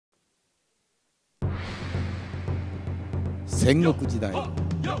戦国時代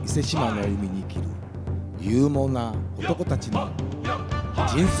伊勢志摩の海に生きる勇猛な男たちの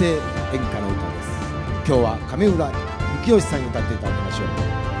人生演歌の歌です。今日は亀浦幸義さんに歌っていただきましょう。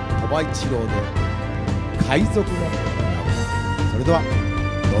鳥羽一郎で海賊の舟歌。それでは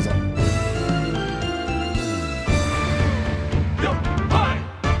どうぞ。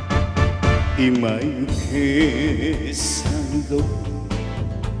今行け三度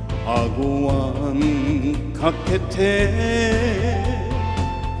あご湾かけて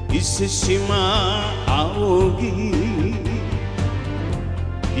伊勢志摩仰ぎ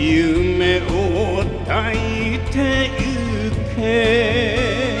夢を抱いてゆけ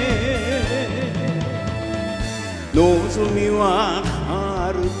望みは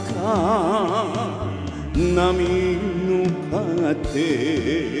遥か波の果て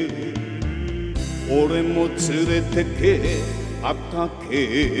俺も連れてけ畑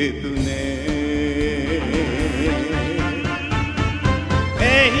船え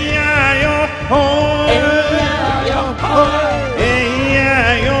いやよほえいやよほえいや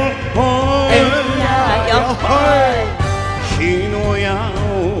よほえいやよほ火の矢を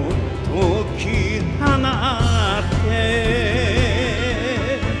解き放って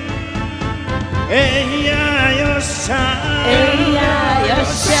えいやよっしゃえいやよっ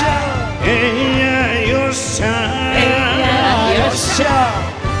しゃえいやよっしゃえいやよっしゃ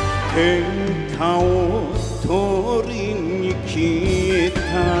天下を取りに来た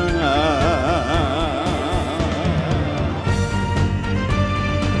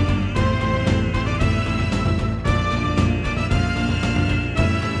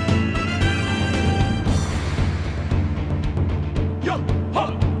よっは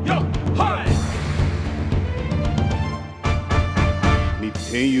よっは見て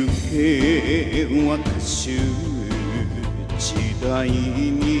ゆけ私時代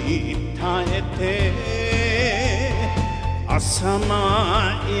に耐えて浅間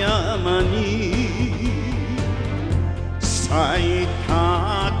山に咲い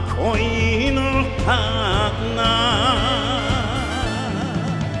た恋の花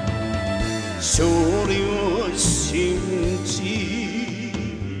勝利を信じ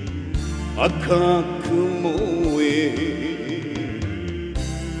赤く燃え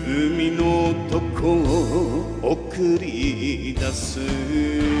海の男を送り出す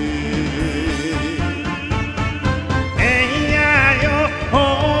えいやよほ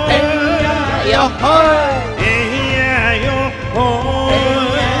えいやよほえいやよほえ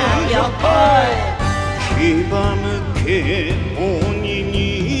いやよほ牙向け鬼に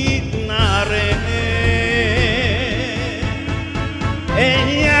なれえ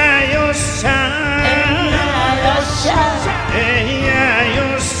いやよっしゃえいや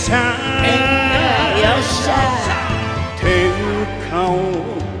よっしゃえいやよっしゃ天下を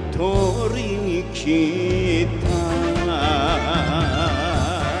取りに来た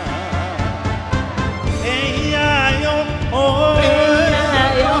えいやよほえい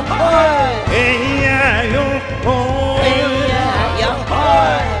やよほえいやよほえいやよほ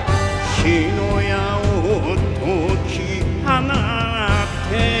火の矢を解き放っ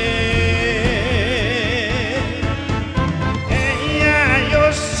てえいやよ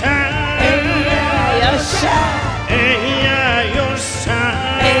っしゃえいやよっしゃえいやよっしゃ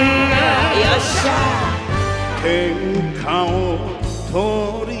えいやよっしゃ天下を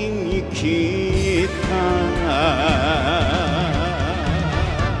取りに来た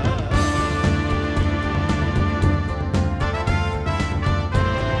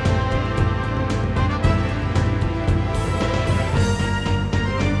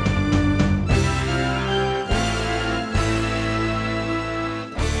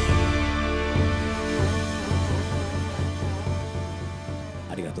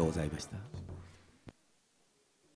ありがとうございました。